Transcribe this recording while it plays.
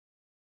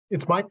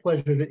It's my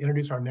pleasure to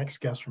introduce our next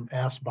guest from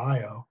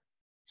AskBio,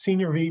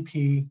 Senior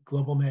VP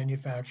Global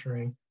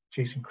Manufacturing,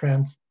 Jason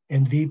Krentz,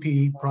 and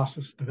VP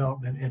Process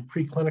Development and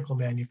Preclinical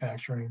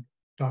Manufacturing,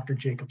 Dr.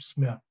 Jacob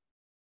Smith.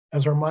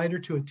 As a reminder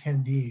to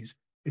attendees,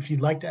 if you'd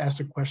like to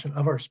ask a question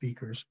of our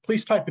speakers,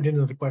 please type it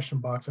into the question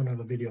box under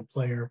the video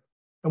player,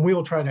 and we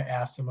will try to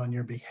ask them on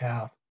your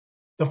behalf.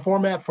 The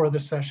format for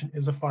this session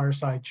is a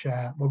fireside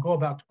chat. We'll go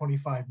about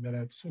 25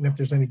 minutes, and if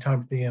there's any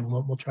time at the end,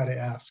 we'll try to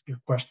ask your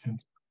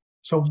questions.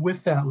 So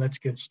with that, let's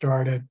get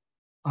started.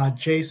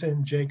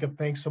 Jason, Jacob,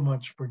 thanks so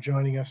much for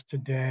joining us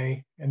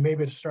today. And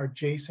maybe to start,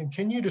 Jason,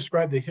 can you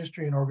describe the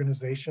history and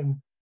organization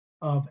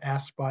of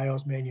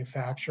AskBio's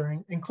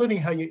manufacturing,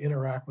 including how you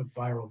interact with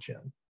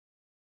ViralGen?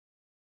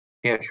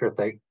 Yeah, sure.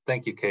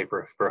 Thank you, Kay,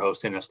 for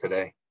hosting us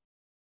today.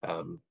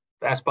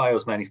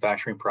 AskBio's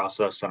manufacturing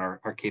process and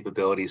our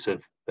capabilities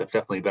have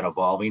definitely been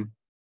evolving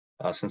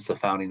since the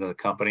founding of the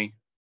company,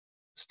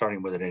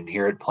 starting with an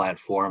adherent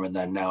platform and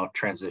then now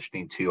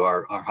transitioning to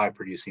our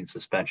high-producing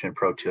suspension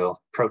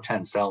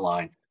Pro-10 cell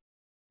line,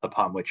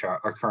 upon which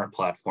our current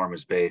platform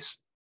is based.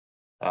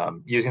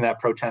 Using that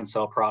Pro-10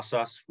 cell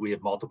process, we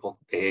have multiple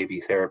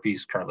AAV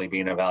therapies currently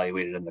being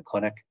evaluated in the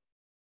clinic.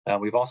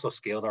 We've also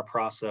scaled our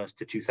process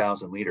to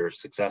 2,000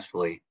 liters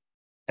successfully,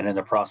 and in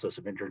the process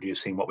of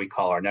introducing what we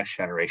call our next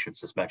generation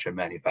suspension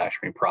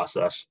manufacturing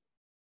process.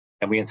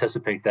 And we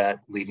anticipate that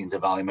leading to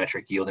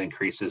volumetric yield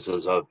increases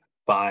of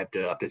 5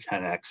 to up to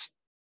 10x,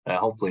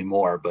 hopefully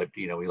more, but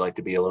we like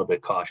to be a little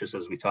bit cautious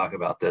as we talk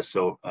about this.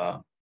 So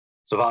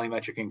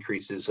volumetric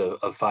increases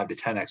of 5 to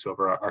 10x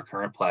over our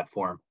current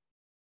platform.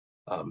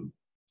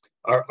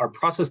 Our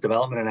process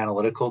development and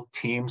analytical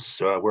teams,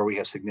 where we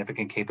have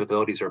significant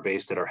capabilities, are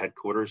based at our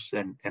headquarters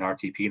in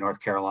RTP,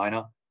 North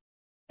Carolina.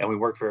 And we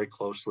work very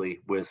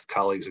closely with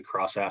colleagues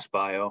across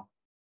AskBio,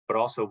 but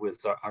also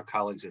with our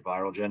colleagues at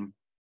ViralGen,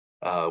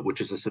 which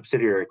is a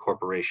subsidiary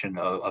corporation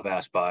of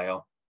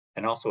AskBio,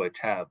 and also at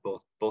TAB,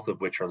 both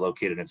of which are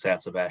located in San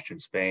Sebastian,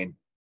 Spain.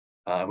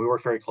 We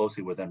work very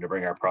closely with them to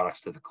bring our products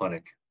to the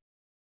clinic.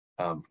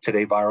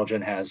 Today,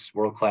 ViralGen has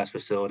world-class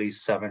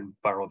facilities, 7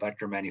 viral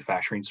vector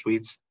manufacturing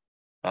suites,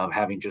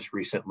 having just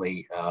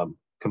recently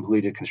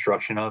completed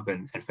construction of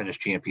and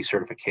finished GMP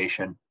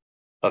certification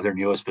of their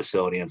newest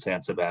facility in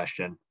San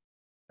Sebastian.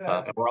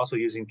 And we're also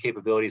using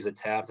capabilities at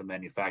TAB to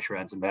manufacture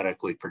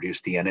enzymatically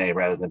produced DNA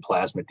rather than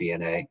plasmid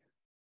DNA,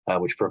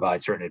 which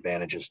provides certain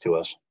advantages to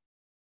us.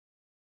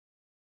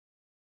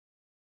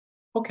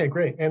 Okay,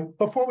 great. And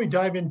before we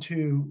dive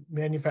into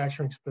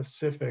manufacturing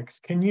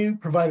specifics, can you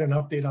provide an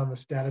update on the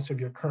status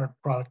of your current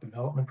product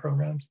development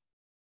programs?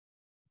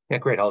 Yeah,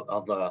 great.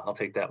 I'll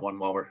take that one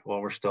while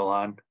we're still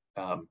on.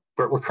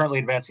 We're currently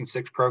advancing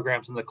 6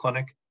 programs in the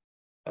clinic,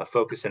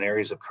 focused in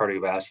areas of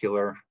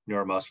cardiovascular,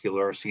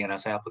 neuromuscular,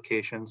 CNS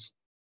applications,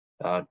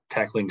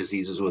 tackling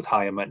diseases with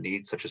high unmet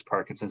needs such as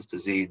Parkinson's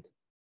disease,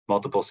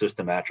 multiple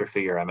system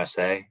atrophy or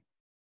MSA,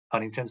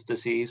 Huntington's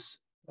disease,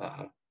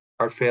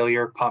 heart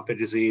failure, Pompe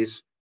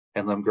disease,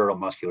 and limb-girdle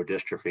muscular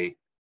dystrophy.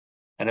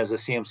 And as a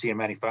CMC and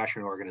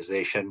manufacturing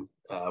organization,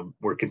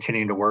 we're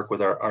continuing to work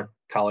with our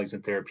colleagues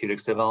in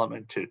therapeutics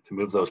development to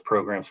move those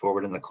programs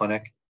forward in the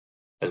clinic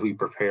as we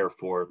prepare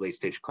for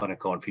late-stage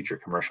clinical and future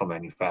commercial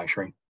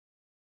manufacturing.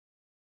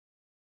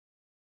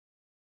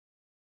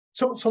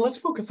 So let's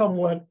focus on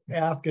what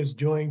Ask is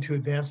doing to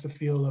advance the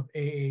field of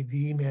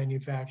AAV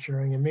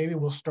manufacturing. And maybe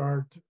we'll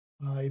start,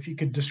 if you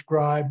could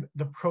describe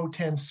the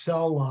Pro-10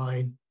 cell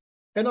line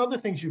and other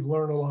things you've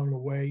learned along the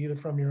way, either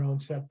from your own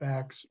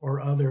setbacks or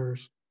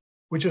others,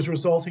 which is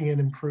resulting in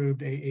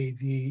improved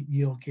AAV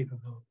yield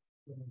capability.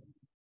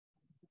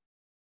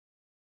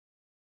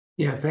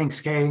 Yeah, thanks,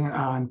 Kay,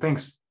 and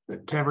thanks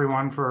to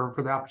everyone for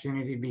the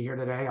opportunity to be here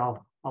today.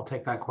 I'll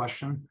take that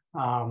question.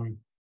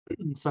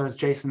 So as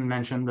Jason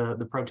mentioned,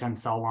 the Pro-10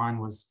 cell line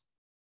was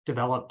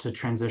developed to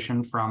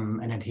transition from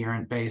an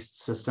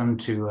adherent-based system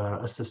to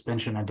a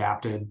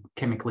suspension-adapted,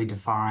 chemically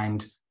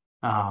defined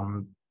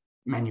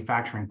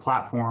manufacturing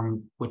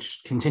platform,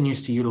 which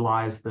continues to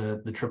utilize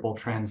the triple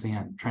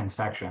transient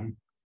transfection.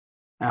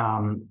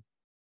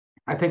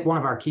 I think one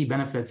of our key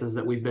benefits is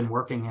that we've been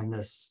working in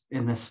this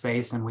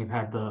space, and we've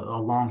had a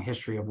long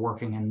history of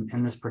working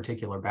in this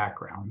particular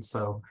background.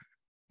 So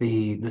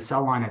the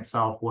cell line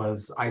itself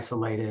was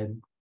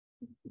isolated,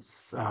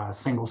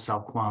 single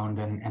cell cloned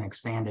and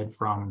expanded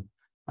from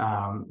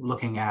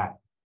looking at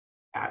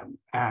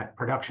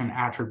production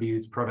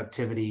attributes,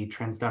 productivity,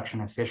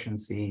 transduction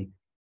efficiency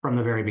from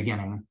the very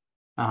beginning.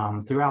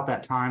 Throughout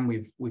that time,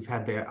 we've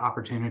had the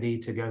opportunity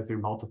to go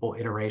through multiple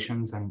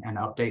iterations and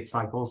update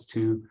cycles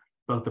to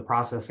both the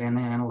process and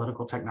the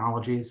analytical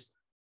technologies.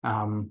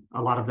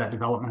 A lot of that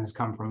development has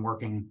come from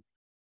working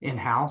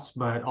in-house,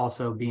 but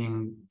also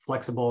being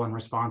flexible and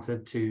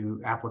responsive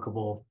to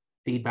applicable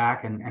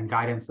feedback and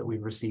guidance that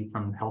we've received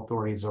from health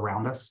authorities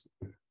around us.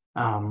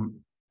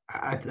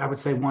 I would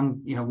say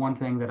one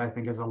thing that I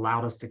think has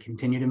allowed us to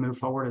continue to move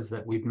forward is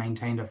that we've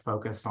maintained a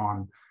focus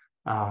on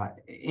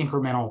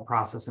incremental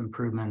process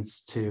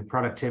improvements to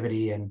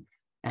productivity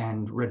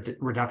and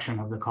reduction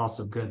of the cost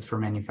of goods for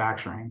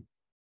manufacturing.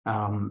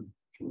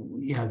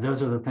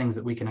 those are the things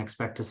that we can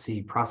expect to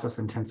see: process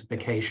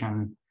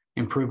intensification,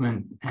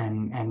 improvement,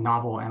 and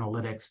novel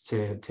analytics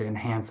to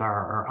enhance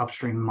our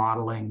upstream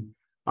modeling.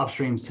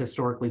 Upstream's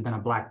historically been a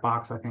black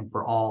box, I think,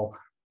 for all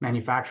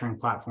manufacturing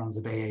platforms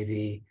of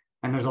AAV.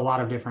 And there's a lot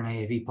of different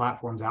AAV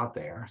platforms out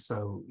there.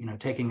 So,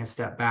 taking a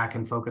step back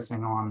and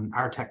focusing on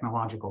our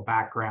technological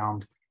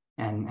background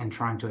and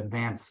trying to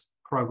advance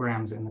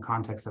programs in the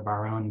context of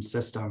our own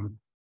system,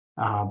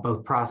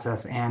 both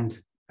process and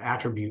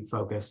attribute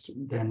focused,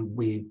 then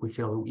we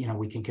feel,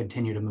 we can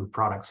continue to move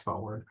products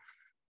forward.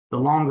 The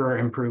longer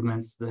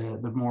improvements,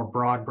 the more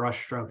broad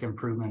brushstroke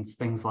improvements,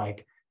 things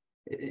like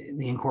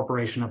the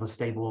incorporation of a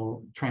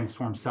stable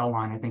transformed cell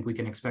line, I think we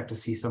can expect to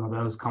see some of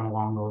those come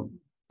along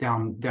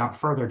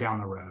further down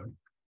the road.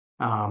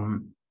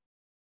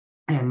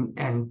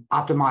 And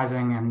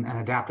optimizing and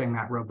adapting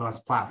that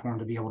robust platform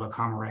to be able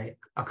to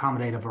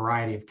accommodate a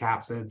variety of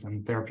capsids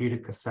and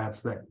therapeutic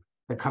cassettes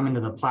that come into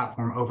the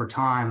platform over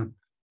time,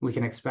 we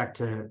can expect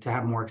to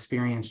have more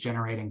experience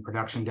generating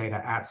production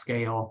data at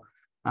scale.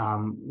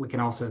 We can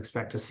also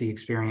expect to see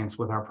experience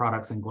with our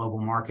products in global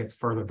markets,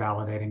 further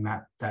validating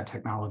that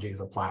technology as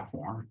a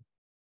platform.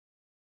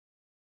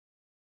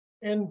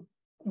 And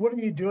what are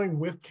you doing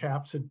with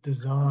capsid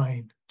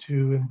design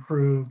to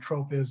improve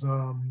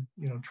tropism,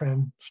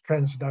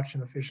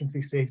 transduction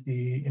efficiency,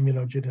 safety,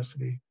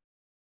 immunogenicity?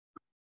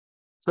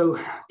 So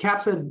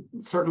capsid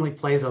certainly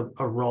plays a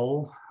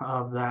role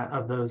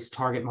of those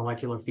target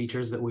molecular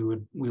features that we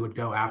would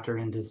go after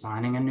in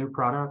designing a new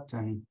product.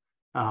 And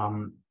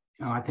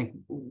I think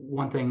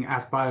one thing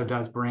AskBio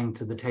does bring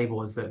to the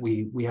table is that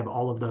we have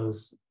all of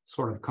those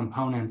sort of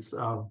components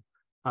of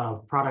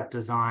product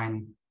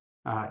design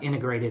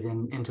integrated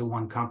into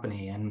one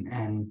company.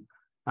 And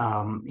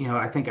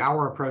I think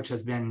our approach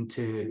has been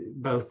to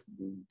both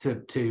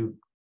to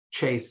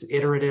chase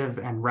iterative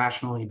and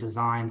rationally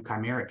designed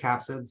chimeric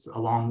capsids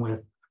along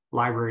with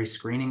library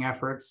screening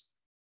efforts.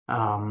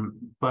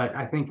 But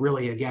I think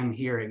really, again,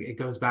 here it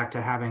goes back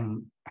to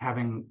having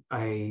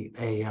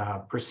a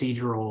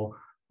procedural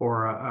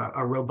or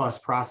a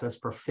robust process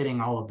for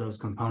fitting all of those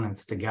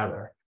components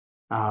together.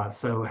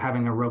 So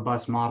having a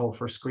robust model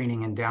for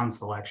screening and down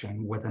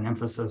selection with an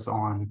emphasis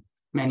on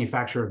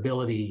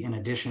manufacturability in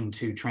addition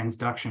to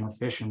transduction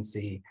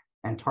efficiency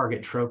and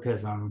target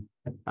tropism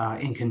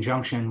in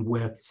conjunction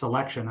with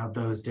selection of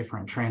those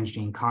different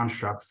transgene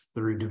constructs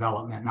through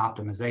development and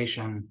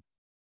optimization,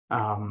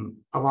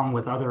 along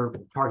with other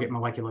target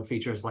molecular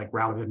features like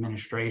route of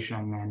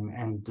administration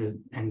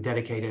and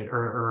dedicated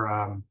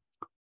or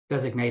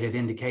designated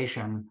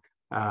indication,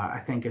 I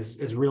think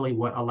is really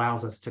what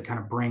allows us to kind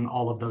of bring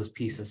all of those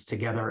pieces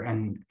together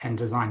and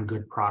design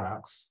good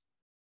products.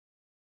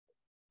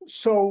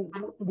 So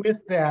with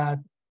that,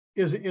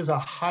 is a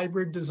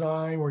hybrid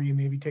design where you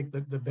maybe take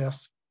the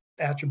best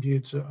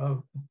attributes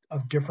of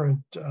different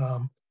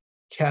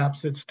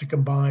capsids to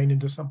combine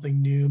into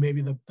something new,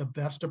 maybe the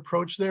best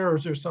approach there, or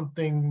is there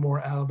something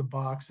more out of the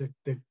box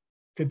that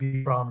could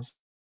be promised?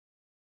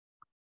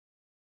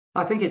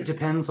 I think it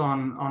depends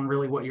on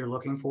really what you're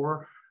looking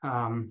for.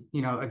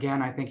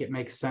 Again, I think it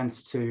makes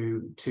sense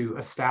to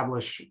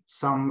establish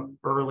some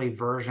early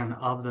version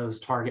of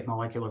those target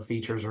molecular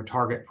features or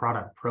target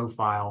product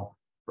profile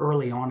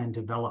early on in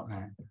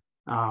development.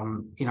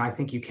 I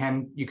think you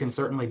can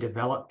certainly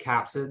develop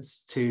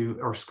capsids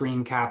or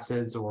screen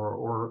capsids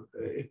or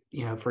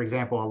for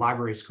example, a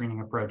library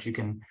screening approach. You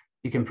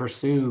can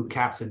pursue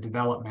capsid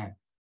development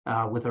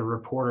with a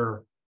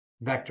reporter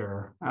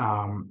vector.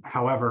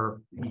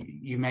 However,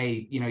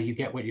 you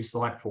get what you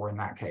select for in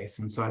that case.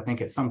 And so I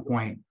think at some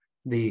point,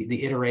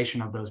 the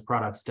iteration of those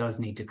products does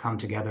need to come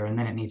together, and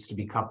then it needs to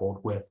be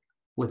coupled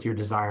with your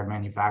desired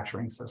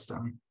manufacturing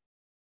system.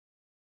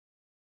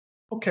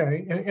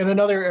 Okay, and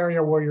another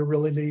area where you're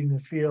really leading the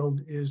field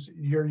is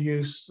your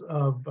use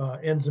of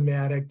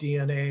enzymatic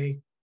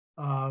DNA.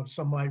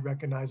 Some might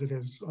recognize it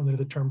as under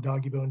the term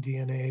doggy bone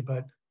DNA,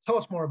 but tell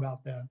us more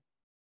about that.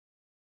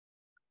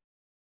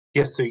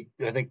 Yes, so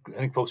I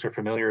think folks are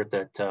familiar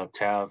that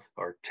TAV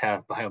or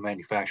TAV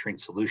Biomanufacturing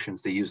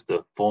Solutions, they use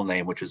the full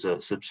name, which is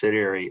a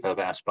subsidiary of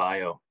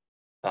AskBio,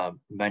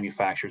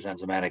 manufactures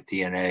enzymatic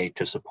DNA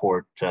to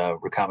support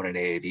recombinant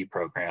AAV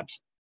programs.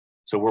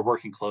 So we're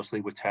working closely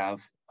with TAV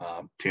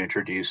to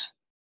introduce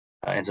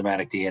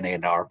enzymatic DNA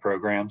into our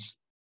programs.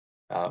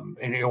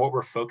 And what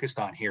we're focused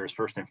on here is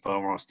first and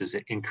foremost is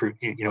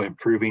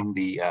improving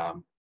the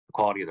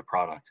quality of the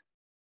product.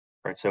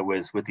 Right, so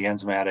with the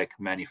enzymatic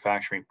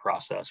manufacturing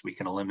process, we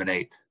can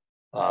eliminate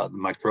the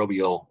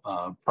microbial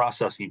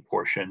processing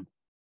portion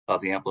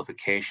of the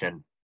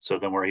amplification. So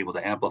then we're able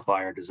to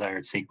amplify our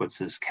desired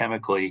sequences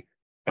chemically,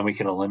 and we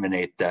can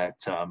eliminate that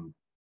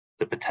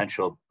the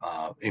potential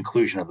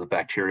inclusion of the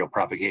bacterial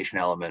propagation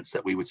elements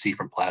that we would see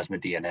from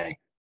plasmid DNA.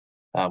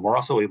 We're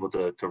also able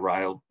to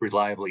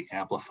reliably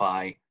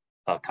amplify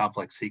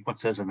complex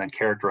sequences and then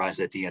characterize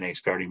that DNA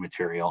starting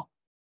material.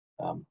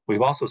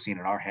 We've also seen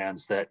in our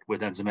hands that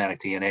with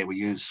enzymatic DNA, we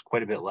use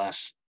quite a bit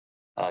less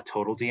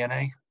total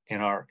DNA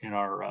in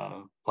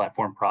our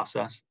platform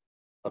process,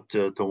 up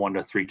to 1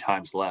 to 3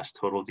 times less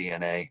total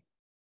DNA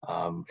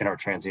in our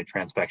transient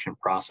transfection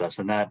process.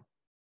 And that,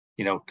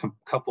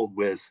 coupled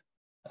with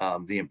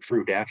the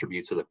improved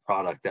attributes of the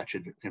product, that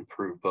should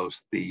improve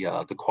both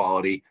the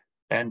quality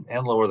and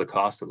lower the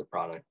cost of the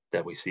product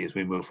that we see as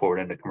we move forward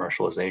into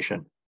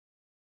commercialization.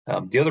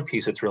 The other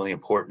piece that's really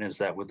important is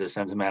that with this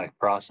enzymatic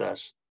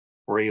process,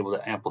 we're able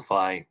to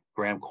amplify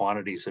gram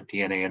quantities of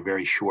DNA in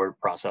very short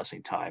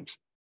processing times.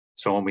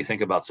 So when we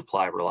think about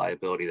supply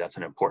reliability, that's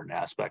an important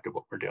aspect of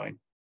what we're doing.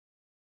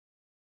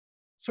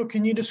 So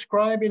can you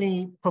describe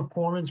any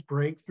performance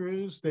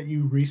breakthroughs that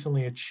you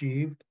recently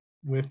achieved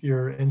with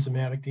your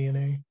enzymatic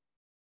DNA?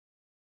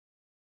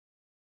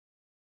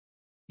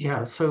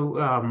 Yeah, so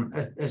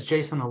as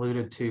Jason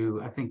alluded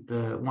to, I think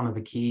one of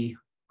the key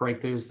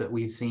breakthroughs that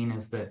we've seen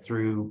is that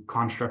through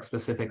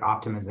construct-specific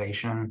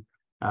optimization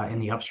in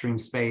the upstream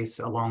space,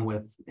 along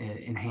with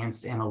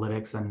enhanced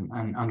analytics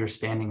and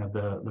understanding of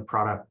the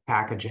product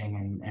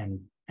packaging and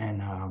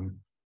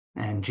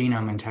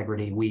genome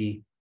integrity,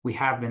 we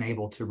have been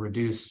able to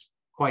reduce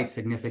quite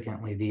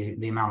significantly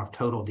the amount of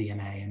total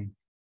DNA.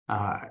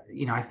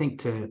 And I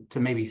think to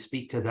maybe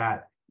speak to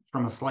that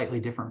from a slightly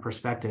different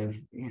perspective,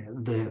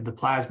 the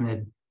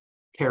plasmid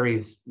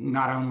carries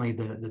not only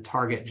the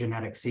target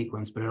genetic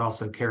sequence, but it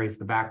also carries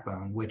the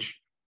backbone,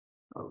 which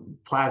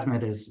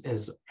plasmid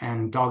is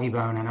and doggy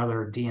bone and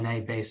other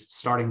DNA-based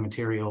starting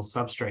materials,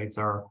 substrates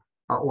are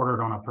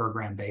ordered on a per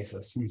gram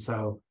basis. And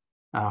so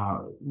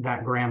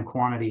that gram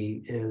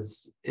quantity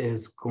is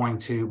going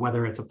to,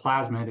 whether it's a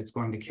plasmid, it's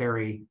going to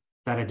carry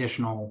that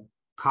additional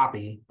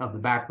copy of the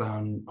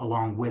backbone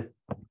along with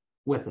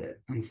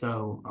it. And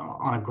so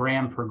on a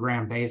gram per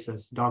gram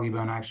basis, doggy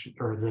bone actually,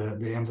 or the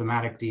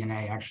enzymatic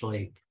DNA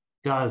actually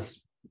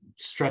does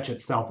stretch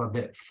itself a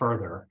bit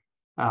further.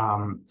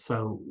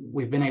 So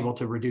we've been able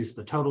to reduce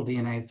the total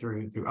DNA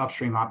through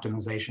upstream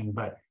optimization,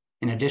 but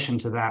in addition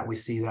to that, we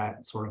see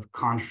that sort of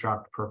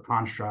construct per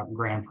construct,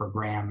 gram per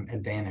gram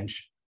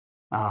advantage.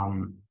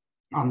 On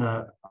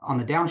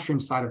the downstream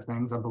side of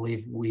things, I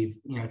believe we've,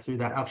 through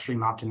that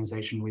upstream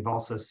optimization, we've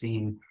also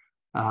seen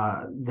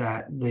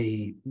that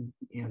the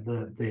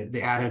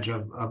adage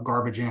of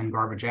garbage in,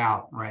 garbage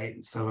out,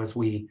 right? So as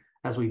we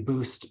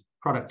boost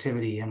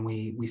productivity and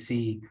we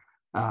see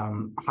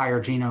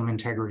higher genome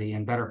integrity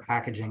and better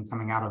packaging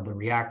coming out of the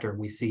reactor,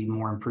 we see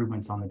more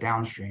improvements on the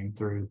downstream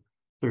through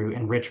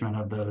enrichment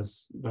of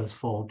those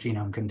full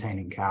genome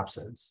containing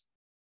capsids.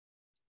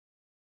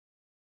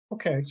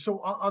 Okay, so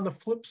on the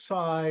flip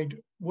side,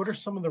 what are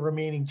some of the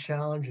remaining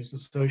challenges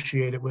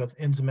associated with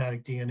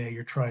enzymatic DNA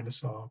you're trying to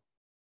solve?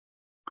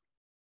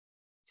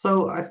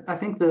 So I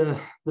think the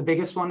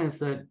biggest one is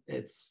that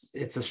it's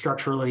a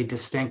structurally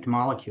distinct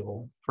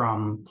molecule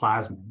from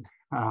plasmid,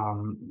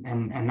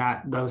 and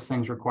that those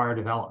things require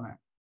development.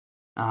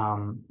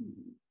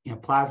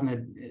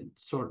 Plasmid,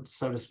 so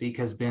to speak,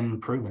 has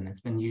been proven.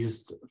 It's been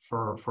used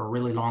for a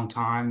really long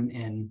time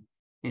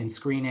in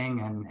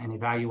screening and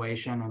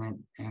evaluation,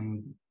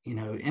 and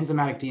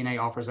enzymatic DNA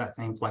offers that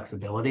same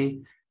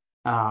flexibility.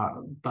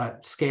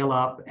 But scale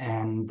up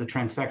and the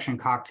transfection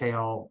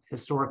cocktail,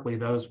 historically,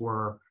 those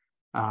were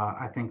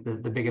I think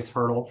the biggest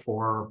hurdle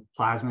for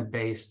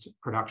plasmid-based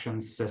production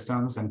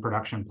systems and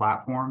production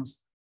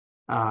platforms.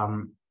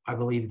 I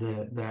believe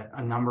that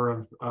a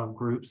number of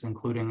groups,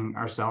 including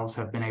ourselves,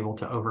 have been able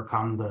to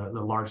overcome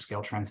the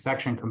large-scale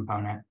transfection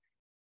component.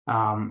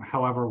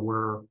 However,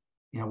 we're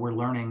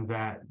learning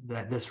that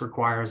this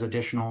requires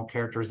additional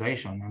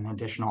characterization and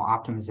additional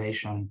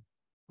optimization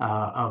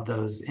of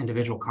those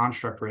individual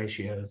construct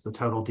ratios, the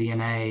total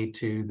DNA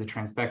to the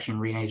transfection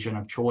reagent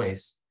of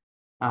choice.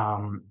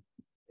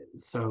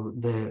 So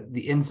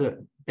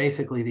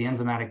basically the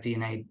enzymatic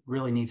DNA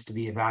really needs to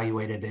be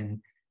evaluated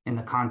in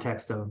the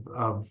context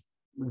of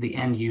the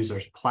end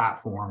user's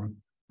platform,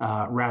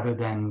 rather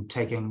than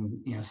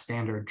taking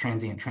standard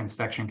transient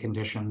transfection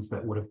conditions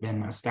that would have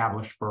been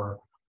established for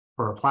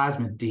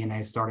plasmid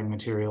DNA starting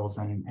materials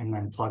and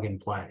then plug and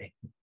play.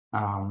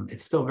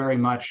 It's still very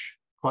much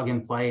plug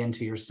and play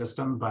into your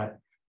system, but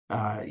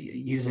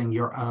using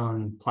your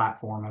own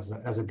platform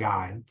as a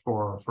guide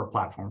for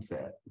platform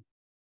fit.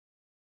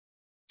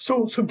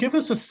 So give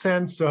us a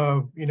sense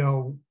of,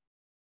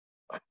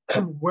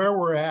 where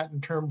we're at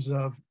in terms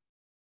of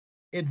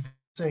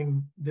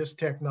advancing this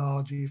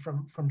technology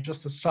from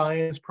just a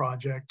science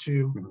project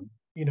to,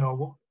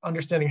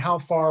 understanding how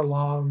far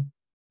along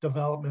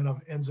development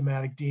of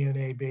enzymatic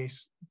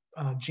DNA-based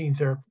gene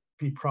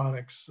therapy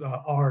products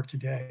are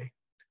today.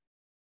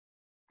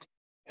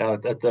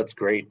 That's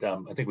great.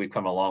 I think we've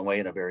come a long way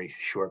in a very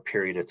short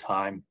period of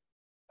time.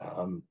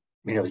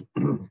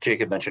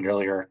 Jacob mentioned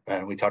earlier,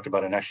 and we talked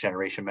about a next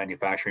generation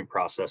manufacturing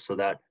process. So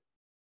that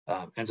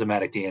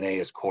enzymatic DNA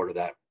is core to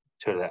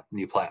that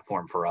new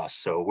platform for us.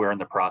 So we're in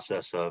the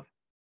process of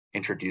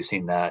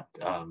introducing that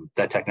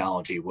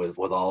technology with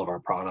all of our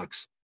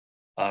products.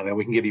 And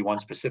we can give you one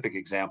specific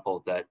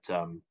example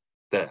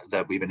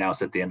that we've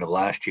announced at the end of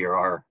last year.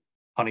 Our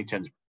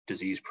Huntington's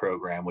disease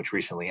program, which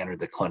recently entered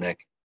the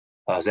clinic,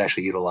 is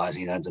actually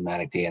utilizing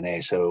enzymatic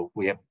DNA. So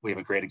we have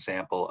a great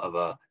example of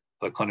a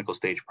a clinical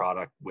stage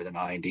product with an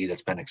IND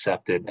that's been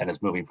accepted and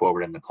is moving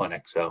forward in the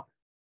clinic. So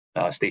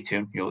stay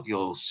tuned.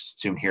 You'll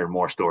soon hear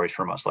more stories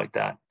from us like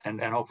that,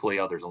 and hopefully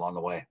others along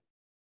the way.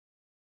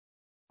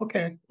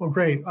 Okay, well,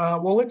 great.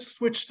 Well, let's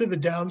switch to the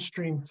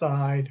downstream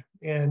side,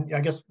 and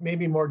I guess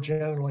maybe more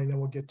generally, and then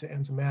we'll get to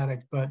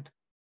enzymatic. But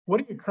what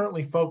are you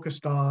currently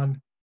focused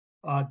on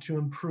to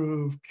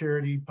improve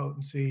purity,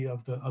 potency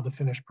of the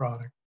finished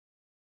product?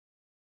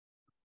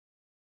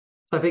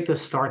 I think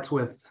this starts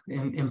with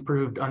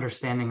improved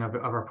understanding of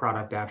our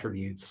product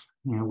attributes.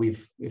 You know,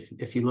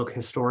 if you look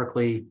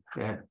historically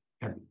at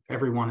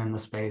everyone in the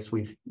space,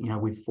 we've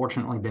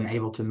fortunately been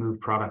able to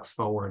move products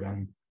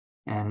forward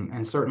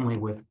and certainly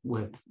with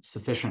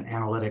sufficient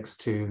analytics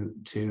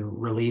to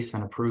release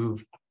and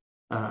approve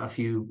a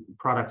few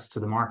products to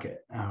the market.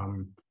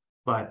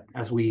 But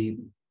as we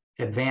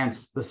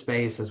advance the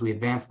space, as we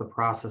advance the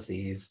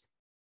processes,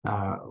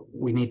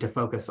 we need to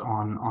focus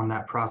on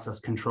that process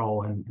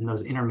control and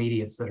those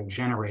intermediates that are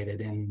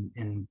generated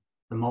in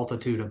the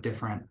multitude of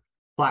different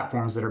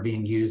platforms that are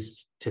being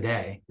used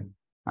today.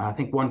 I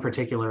think one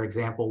particular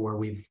example where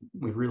we've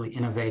really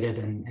innovated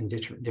and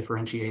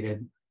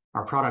differentiated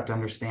our product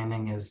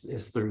understanding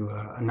is through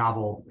a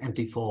novel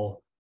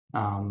empty-full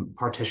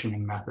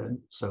partitioning method.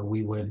 So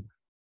we would,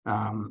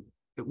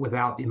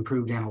 without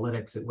improved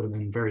analytics, it would have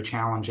been very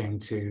challenging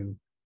to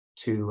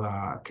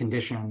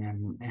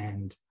condition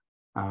and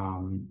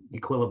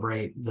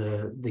equilibrate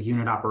the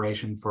unit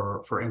operation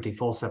for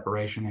empty-full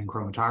separation and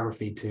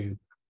chromatography to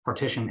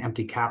partition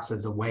empty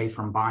capsids away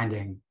from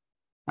binding.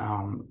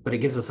 But it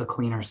gives us a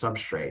cleaner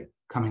substrate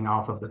coming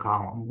off of the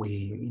column.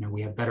 We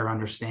have better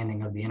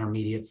understanding of the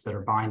intermediates that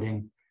are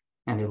binding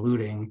and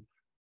eluting.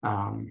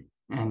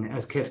 And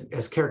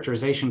as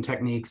characterization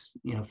techniques,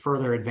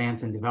 further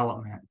advance in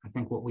development, I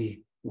think what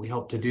we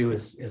hope to do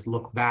is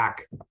look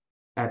back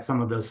at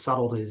some of those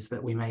subtleties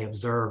that we may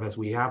observe as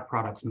we have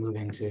products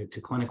moving to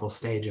clinical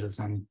stages.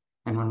 And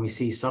when we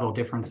see subtle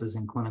differences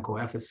in clinical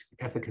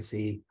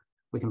efficacy,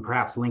 we can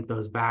perhaps link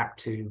those back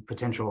to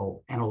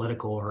potential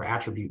analytical or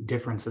attribute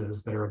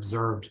differences that are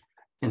observed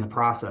in the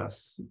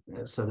process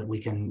so that we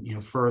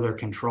can further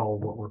control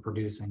what we're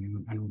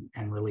producing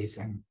and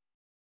releasing.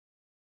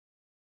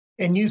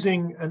 And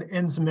using an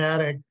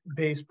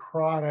enzymatic-based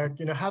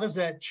product, how does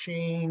that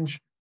change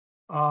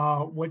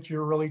what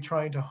you're really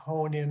trying to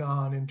hone in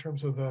on in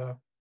terms of the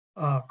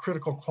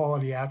critical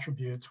quality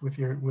attributes with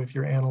your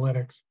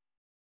analytics?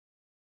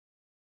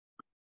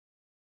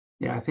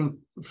 Yeah, I think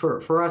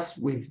for us,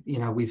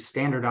 we've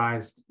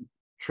standardized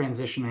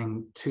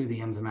transitioning to the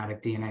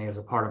enzymatic DNA as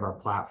a part of our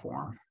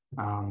platform.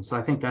 So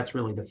I think that's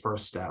really the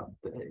first step.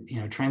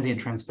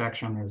 Transient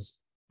transfection is,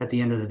 at the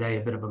end of the day,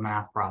 a bit of a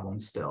math problem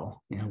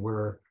still.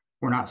 We're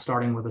not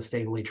starting with a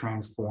stably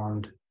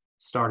transformed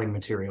starting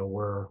material.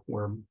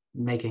 We're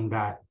making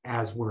that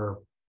as we're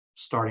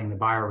starting the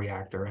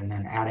bioreactor and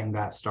then adding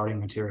that starting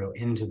material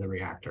into the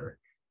reactor.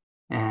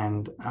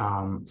 And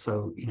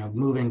so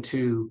moving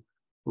to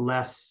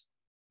less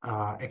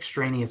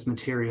extraneous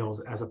materials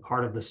as a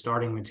part of the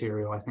starting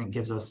material, I think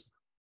gives us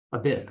a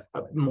bit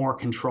more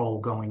control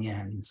going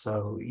in.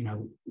 So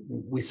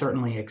we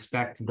certainly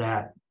expect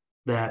that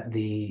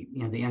the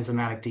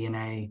enzymatic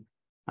DNA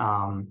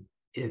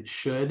it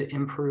should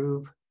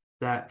improve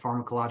that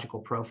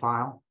pharmacological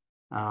profile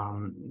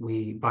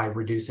by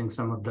reducing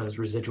some of those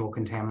residual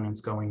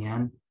contaminants going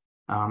in.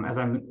 As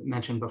I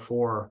mentioned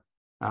before,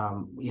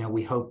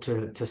 we hope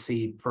to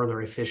see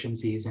further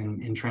efficiencies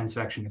in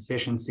transfection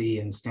efficiency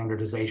and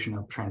standardization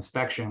of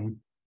transfection,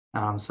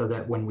 so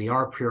that when we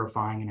are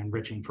purifying and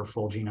enriching for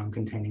full genome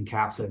containing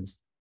capsids,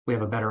 we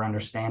have a better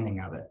understanding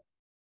of it.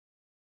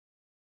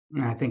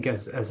 And I think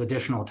as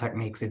additional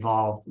techniques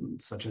evolve,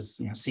 such as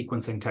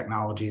sequencing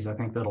technologies, I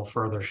think that'll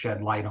further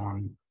shed light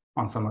on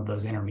some of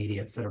those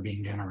intermediates that are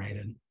being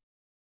generated.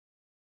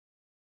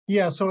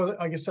 Yeah, so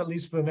I guess that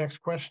leads to the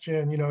next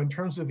question. In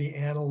terms of the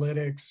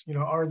analytics,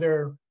 are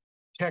there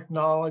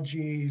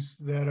technologies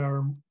that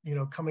are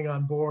coming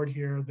on board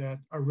here that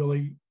are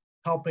really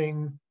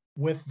helping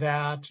with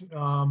that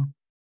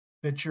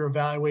that you're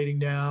evaluating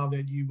now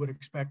that you would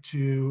expect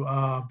to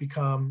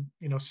become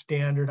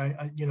standard?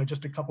 I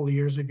just a couple of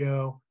years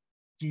ago,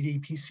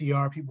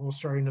 ddPCR, people were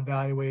starting to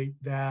evaluate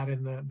that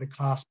and the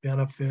cost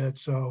benefit.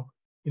 So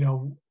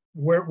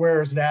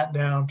where is that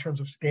now in terms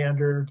of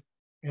standard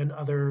and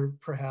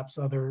perhaps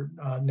other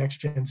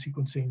next-gen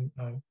sequencing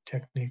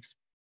techniques?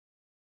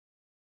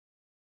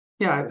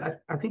 Yeah,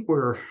 I think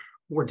we're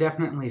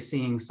definitely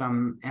seeing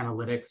some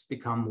analytics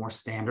become more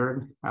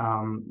standard.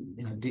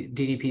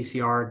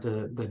 ddPCR,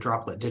 the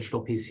droplet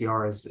digital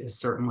PCR, is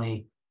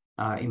certainly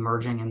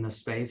emerging in this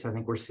space. I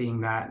think we're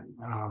seeing that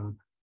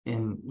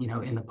in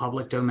the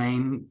public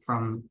domain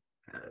from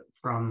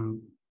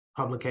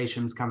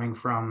publications coming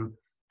from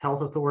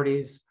health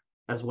authorities,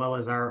 as well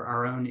as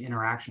our own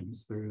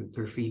interactions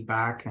through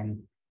feedback, and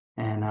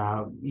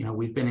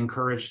we've been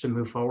encouraged to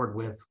move forward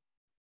with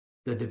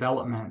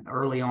the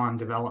early on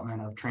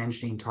development of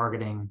transgene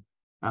targeting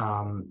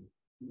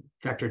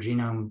vector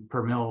genome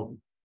per mil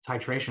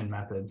titration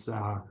methods.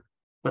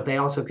 but they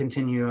also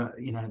continue,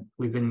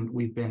 we've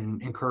been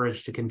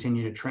encouraged to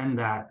continue to trend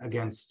that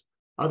against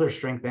other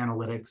strength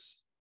analytics,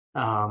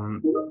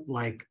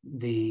 like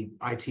the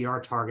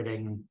ITR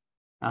targeting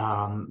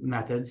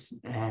methods,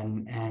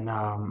 and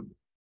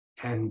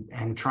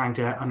trying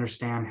to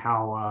understand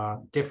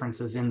how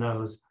differences in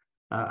those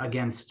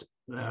against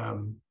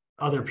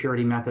other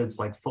purity methods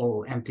like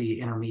full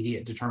empty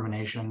intermediate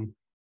determination,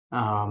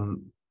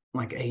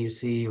 like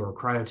AUC or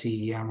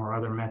cryo-TEM or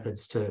other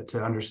methods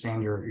to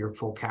understand your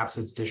full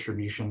capsids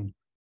distribution,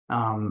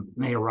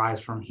 may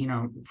arise from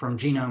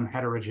genome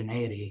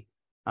heterogeneity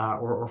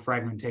or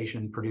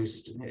fragmentation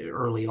produced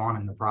early on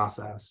in the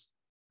process.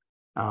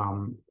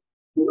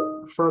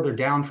 Further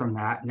down from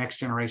that, next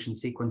generation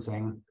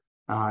sequencing,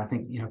 I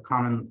think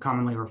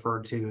commonly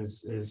referred to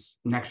as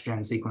next gen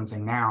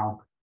sequencing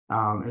now,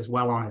 is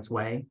well on its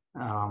way.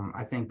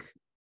 I think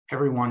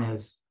everyone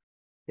is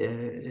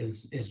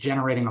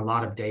generating a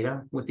lot of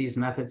data with these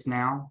methods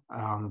now,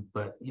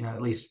 but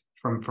at least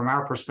from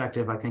our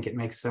perspective, I think it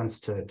makes sense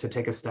to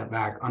take a step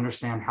back,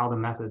 understand how the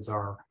methods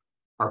are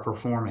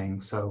performing.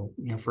 So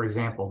for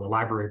example, the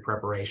library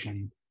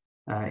preparation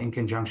in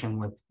conjunction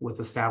with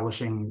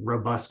establishing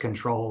robust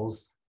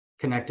controls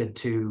connected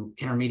to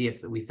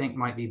intermediates that we think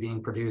might be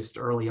being produced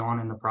early on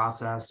in the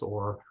process,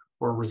 or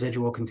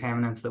residual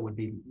contaminants that would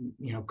be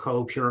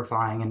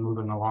co-purifying and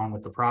moving along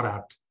with the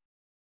product.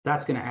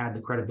 That's going to add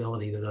the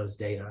credibility to those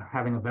data.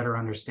 Having a better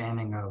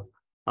understanding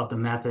of the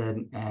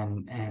method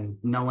and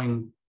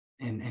knowing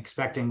and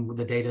expecting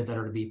the data that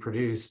are to be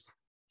produced.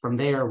 From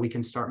there, we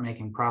can start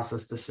making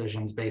process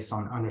decisions based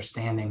on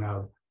understanding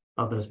of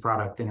those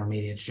product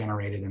intermediates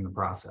generated in the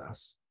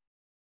process.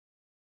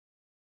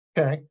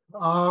 Okay.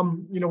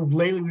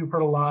 Lately we've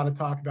heard a lot of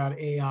talk about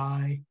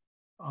AI.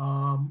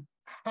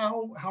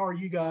 How are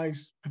you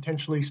guys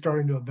potentially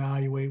starting to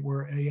evaluate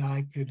where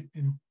AI could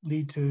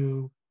lead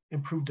to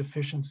improved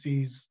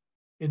efficiencies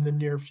in the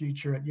near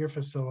future at your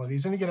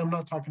facilities? And again, I'm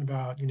not talking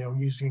about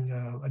using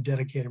a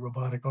dedicated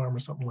robotic arm or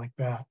something like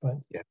that, but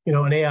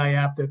an AI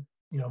app that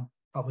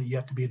probably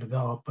yet to be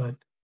developed, but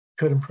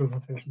could improve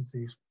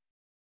efficiencies.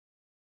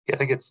 Yeah, I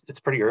think it's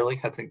pretty early.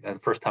 I think the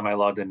first time I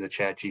logged into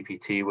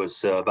ChatGPT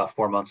was about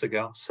 4 months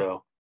ago.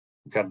 So,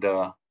 but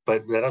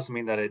that doesn't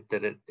mean that it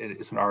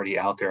isn't already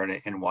out there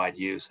in wide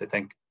use. I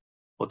think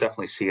we'll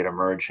definitely see it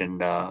emerge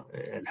and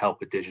help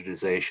with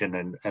digitization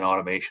and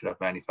automation of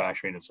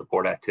manufacturing and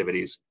support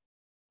activities.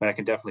 And I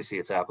can definitely see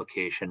its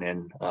application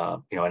in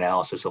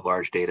analysis of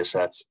large data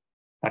sets,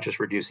 not just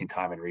reducing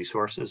time and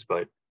resources,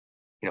 but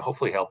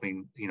hopefully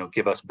helping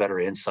give us better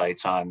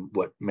insights on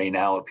what may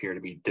now appear to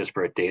be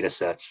disparate data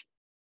sets,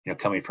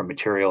 coming from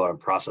material or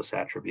process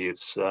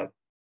attributes,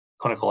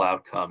 clinical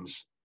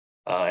outcomes,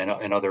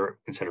 and other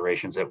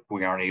considerations that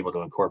we aren't able to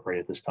incorporate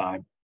at this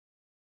time.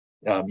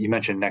 You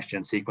mentioned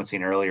next-gen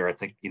sequencing earlier. I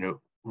think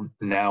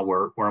now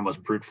we're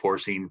almost brute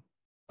forcing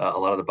a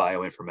lot of the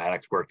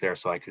bioinformatics work there.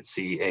 So I could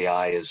see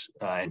AI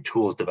and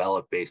tools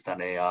developed based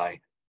on AI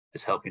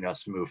is helping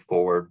us move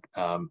forward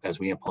as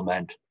we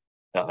implement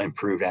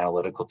improved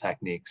analytical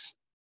techniques.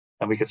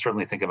 And we could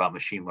certainly think about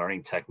machine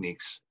learning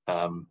techniques,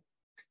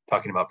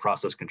 talking about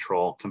process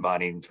control,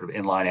 combining sort of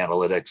inline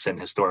analytics and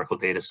historical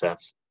data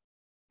sets.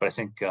 But I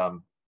think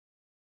one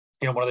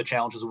of the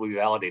challenges will be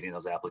validating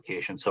those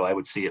applications. So I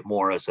would see it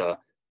more as an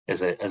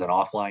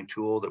offline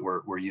tool that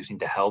we're using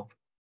to help,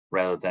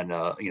 rather than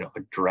a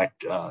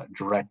direct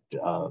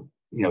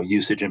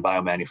usage in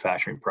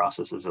biomanufacturing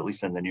processes, at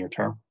least in the near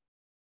term.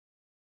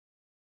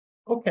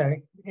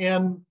 Okay,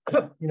 and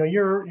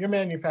your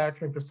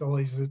manufacturing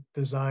facilities is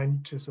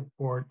designed to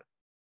support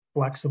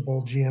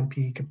flexible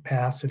GMP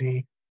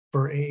capacity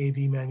for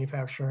AAV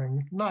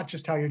manufacturing, not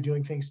just how you're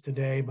doing things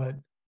today, but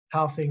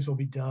how things will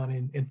be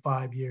done in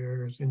 5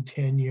 years, in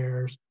 10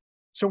 years.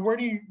 So where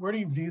do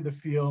you view the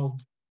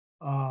field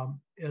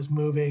as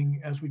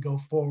moving as we go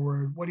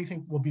forward? What do you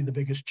think will be the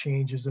biggest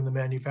changes in the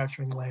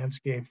manufacturing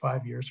landscape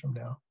 5 years from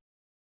now?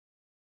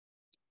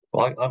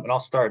 Well, I'll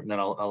start, and then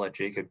I'll let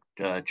Jacob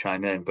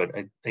chime in. But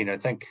I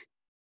think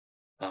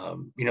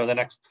the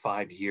next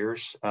 5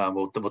 years,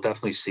 we'll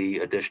definitely see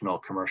additional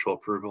commercial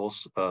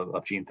approvals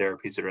of gene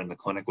therapies that are in the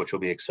clinic, which will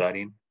be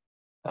exciting.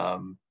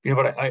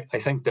 But I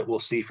think that we'll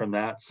see from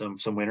that some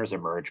winners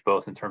emerge,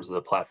 both in terms of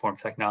the platform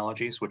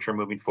technologies which are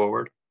moving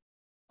forward,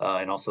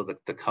 and also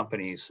the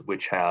companies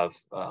which have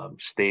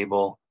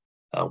stable,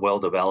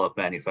 well-developed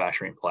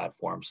manufacturing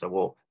platforms. So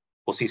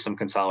we'll see some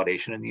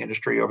consolidation in the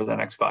industry over the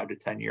next 5 to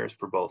 10 years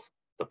for both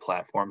the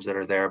platforms that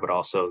are there, but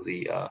also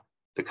the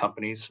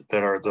companies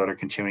that are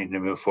continuing to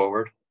move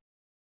forward.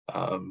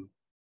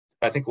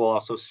 I think we'll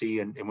also see,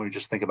 and when we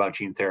just think about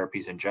gene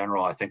therapies in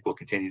general, I think we'll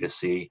continue to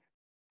see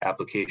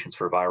applications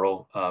for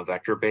viral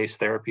vector-based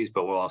therapies,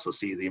 but we'll also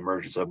see the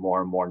emergence of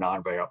more and more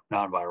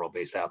non-viral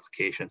based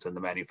applications and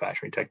the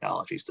manufacturing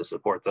technologies to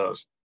support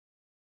those.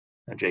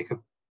 And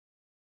Jacob?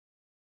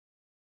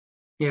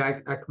 Yeah,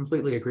 I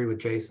completely agree with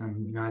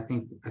Jason. I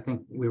think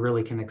we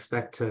really can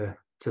expect to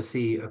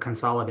see a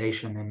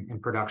consolidation in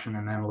production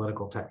and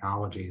analytical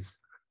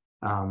technologies.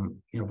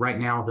 Right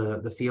now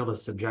the field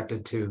is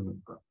subjected to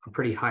a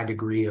pretty high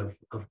degree of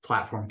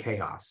platform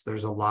chaos.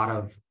 There's a lot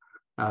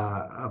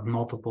of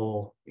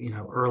multiple,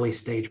 early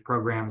stage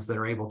programs that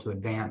are able to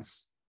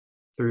advance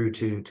through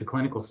to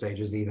clinical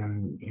stages,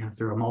 even,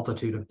 through a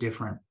multitude of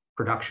different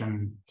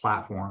production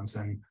platforms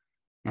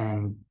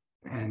and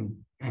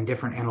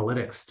different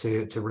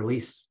analytics to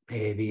release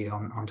AAV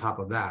on top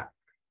of that.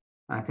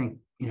 I think,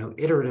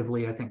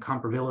 iteratively, I think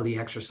comparability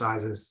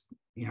exercises,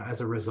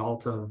 as a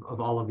result of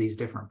all of these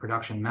different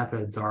production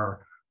methods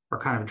are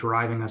kind of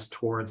driving us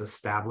towards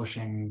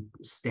establishing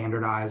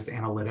standardized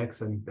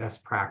analytics and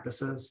best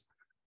practices.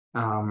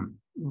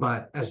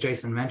 But as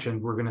Jason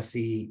mentioned, we're going to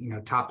see,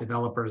 top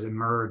developers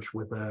emerge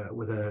with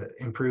a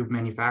improved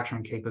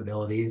manufacturing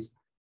capabilities.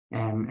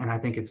 And I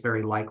think it's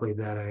very likely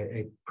that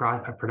a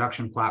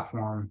production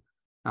platform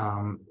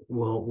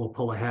will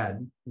pull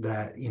ahead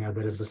that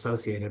is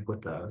associated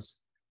with those.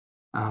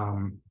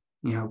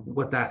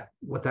 What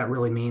that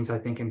really means, I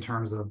think, in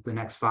terms of the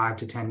next 5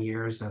 to 10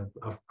 years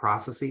of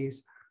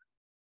processes,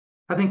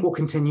 I think we'll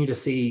continue to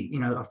see,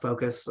 a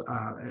focus,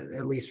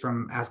 at least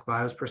from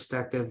AskBio's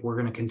perspective. We're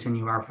going to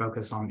continue our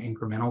focus on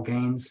incremental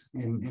gains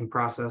in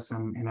process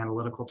and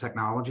analytical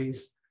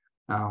technologies.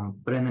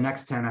 But in the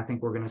next 10, I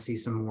think we're going to see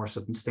some more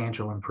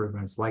substantial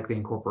improvements, like the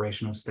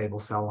incorporation of stable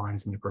cell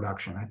lines into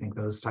production. I think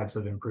those types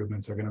of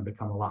improvements are going to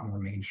become a lot more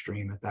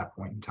mainstream at that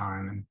point in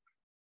time.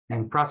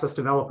 And process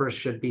developers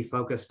should be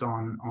focused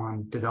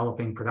on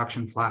developing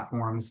production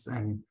platforms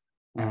and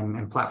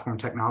platform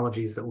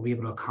technologies that will be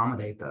able to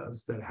accommodate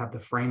those, that have the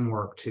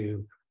framework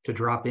to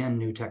drop in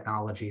new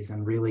technologies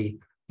and really,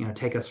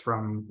 take us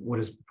from what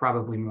is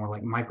probably more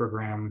like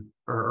microgram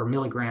or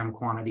milligram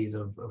quantities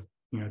of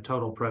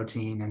total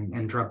protein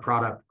and drug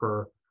product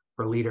per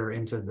liter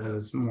into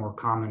those more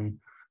common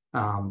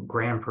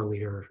gram per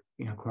liter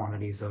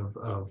quantities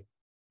of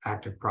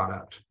active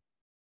product.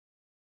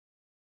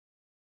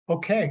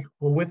 Okay,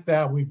 well, with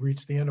that, we've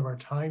reached the end of our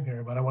time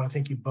here, but I want to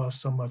thank you both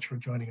so much for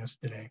joining us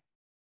today.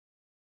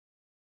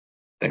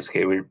 Thanks,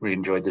 Kay. We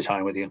enjoyed the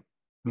time with you.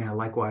 Yeah,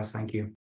 likewise. Thank you.